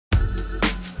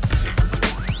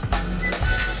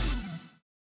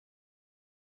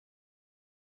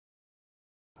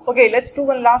Okay, let's do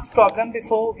one last problem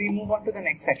before we move on to the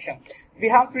next section. We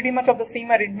have pretty much of the same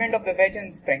arrangement of the wedge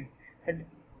and spring.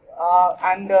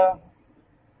 The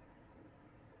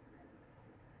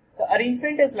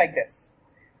arrangement is like this.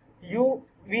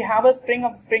 We have a spring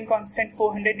constant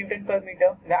 400 Newton per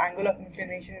meter. The angle of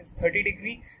inclination is 30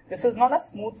 degree. This is not a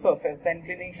smooth surface.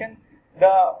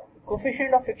 The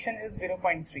coefficient of friction is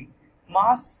 0.3.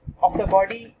 Mass of the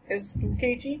body is 2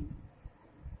 kg.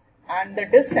 And the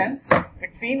distance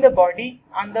between the body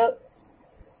and the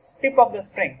tip of the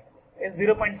spring is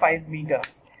 0.5 meter.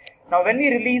 Now when we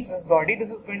release this body, this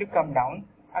is going to come down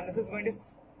and this is going to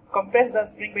compress the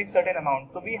spring by a certain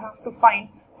amount. So we have to find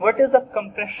what is the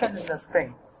compression in the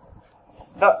spring.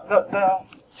 The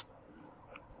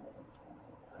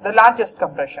largest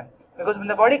compression, because when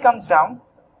the body comes down,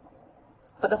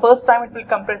 for the first time it will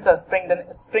compress the spring, then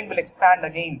the spring will expand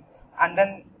again, and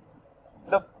then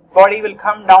the body will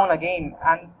come down again,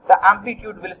 and the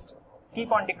amplitude will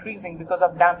keep on decreasing because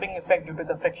of damping effect due to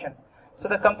the friction. So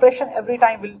the compression every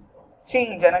time will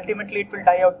change and ultimately it will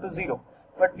die out to zero.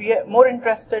 But we are more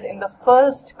interested in the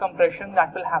first compression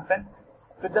that will happen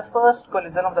with the first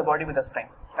collision of the body with the spring.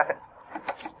 That's it.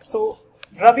 So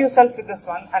rub yourself with this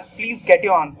one and please get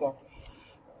your answer,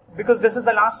 because this is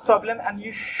the last problem and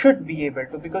you should be able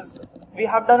to, because we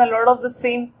have done a lot of the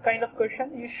same kind of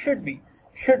question. You should be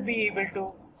able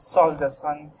to solve this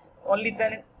one. Only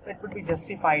then it would be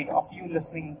justified of you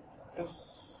listening to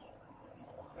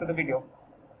the video.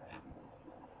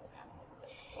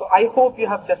 So I hope you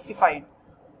have justified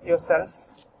yourself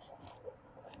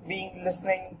being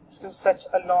listening to such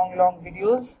a long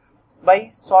videos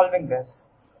by solving this.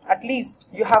 At least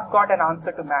you have got an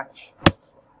answer to match.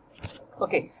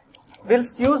 Okay, we'll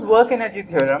use work energy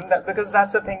theorem because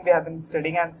that's the thing we have been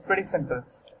studying, and it's pretty simple.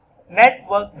 Net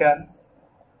work done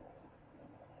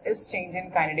is change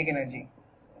in kinetic energy.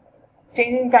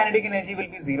 Change in kinetic energy will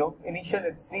be zero. Initial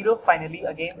it's zero, finally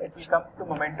again it will come to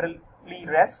momentarily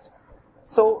rest.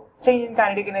 So change in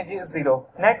kinetic energy is zero.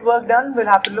 Net work done, we'll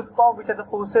have to look for which are the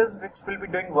forces which will be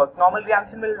doing work. Normal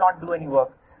reaction will not do any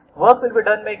work. Work will be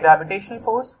done by gravitational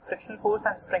force, frictional force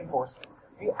and spring force.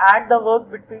 We add the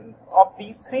work between of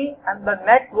these three and the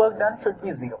net work done should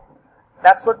be zero.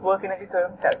 That's what work energy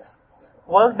theorem tells.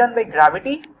 Work done by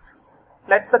gravity,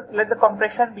 let the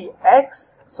compression be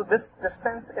x, so this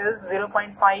distance is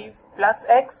 0.5 plus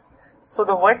x. So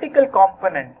the vertical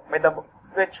component by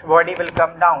which body will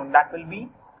come down, that will be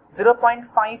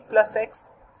 0.5 plus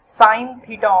x sine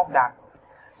theta of that.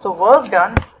 So work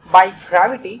done by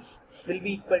gravity will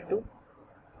be equal to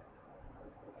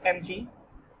mg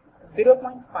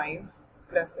 0.5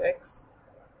 plus x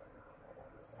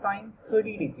sine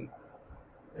 30 degree.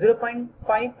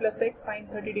 0.5 plus x sine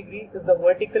 30 degree is the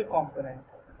vertical component.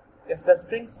 If the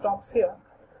spring stops here,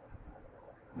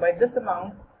 by this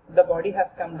amount the body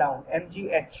has come down,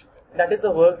 mgh. That is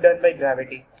the work done by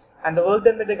gravity, and the work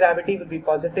done by the gravity will be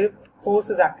positive. Force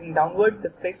is acting downward,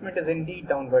 displacement is indeed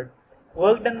downward.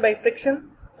 Work done by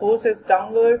friction, force is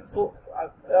downward,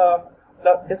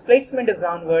 the displacement is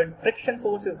downward, friction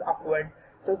force is upward.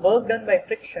 So work done by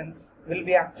friction will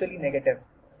be actually negative.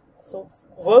 So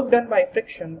work done by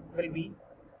friction will be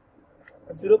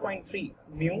 0.3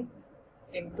 mu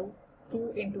into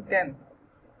 2 into 10,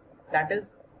 that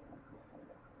is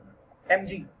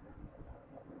mg,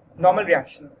 normal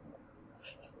reaction,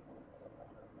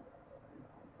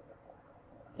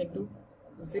 into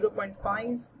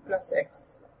 0.5 plus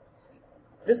x.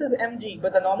 This is mg,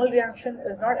 but the normal reaction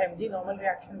is not mg. Normal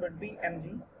reaction would be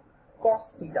mg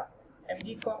cos theta.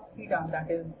 Mg cos theta, that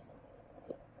is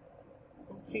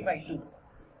 3 by 2.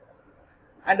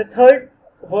 And the third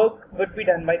work would be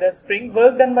done by the spring.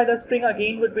 Work done by the spring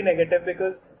again would be negative,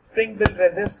 because spring will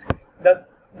resist the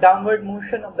downward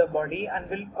motion of the body and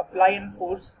will apply a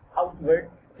force outward.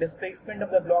 Displacement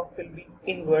of the block will be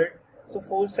inward. So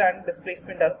force and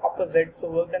displacement are opposite. So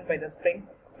work done by the spring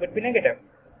would be negative.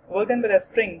 Work done by the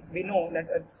spring, we know that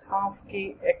it's half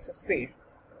kx squared.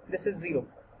 This is 0.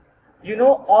 You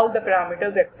know all the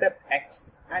parameters except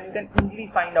x, and you can easily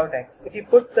find out x. If you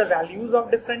put the values of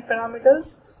different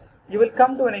parameters, you will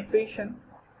come to an equation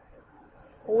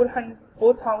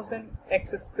 4000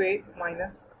 x squared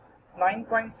minus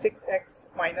 9.6x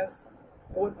minus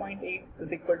 4.8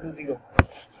 is equal to 0.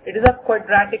 It is a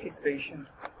quadratic equation,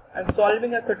 and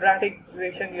solving a quadratic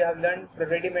equation, you have learned the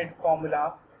ready-made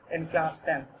formula in class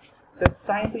 10. So it's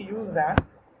time to use that,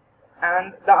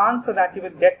 and the answer that you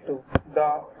will get to,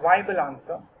 the viable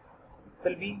answer,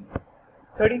 will be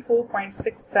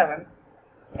 34.67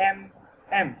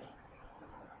 mm.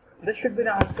 This should be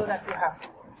the answer that you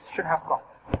should have got.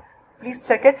 Please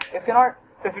check it. If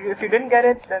you didn't get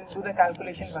it, then do the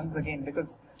calculation once again,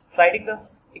 because writing the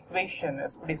equation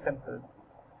is pretty simple.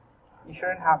 You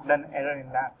shouldn't have done error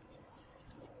in that.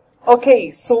 Okay,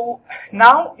 so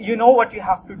now you know what you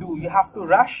have to do. You have to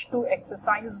rush to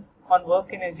exercise on work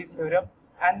energy theorem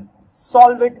and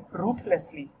solve it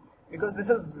ruthlessly, because this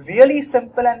is really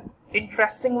simple and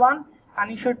interesting one, and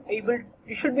you should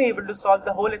be able to solve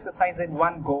the whole exercise in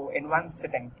one go, in one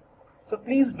sitting. So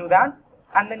please do that,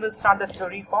 and then we'll start the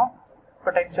theory for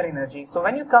potential energy. So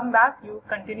when you come back, you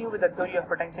continue with the theory of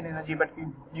potential energy, but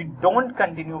you don't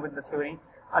continue with the theory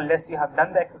unless you have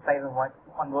done the exercise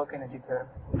on work energy theorem.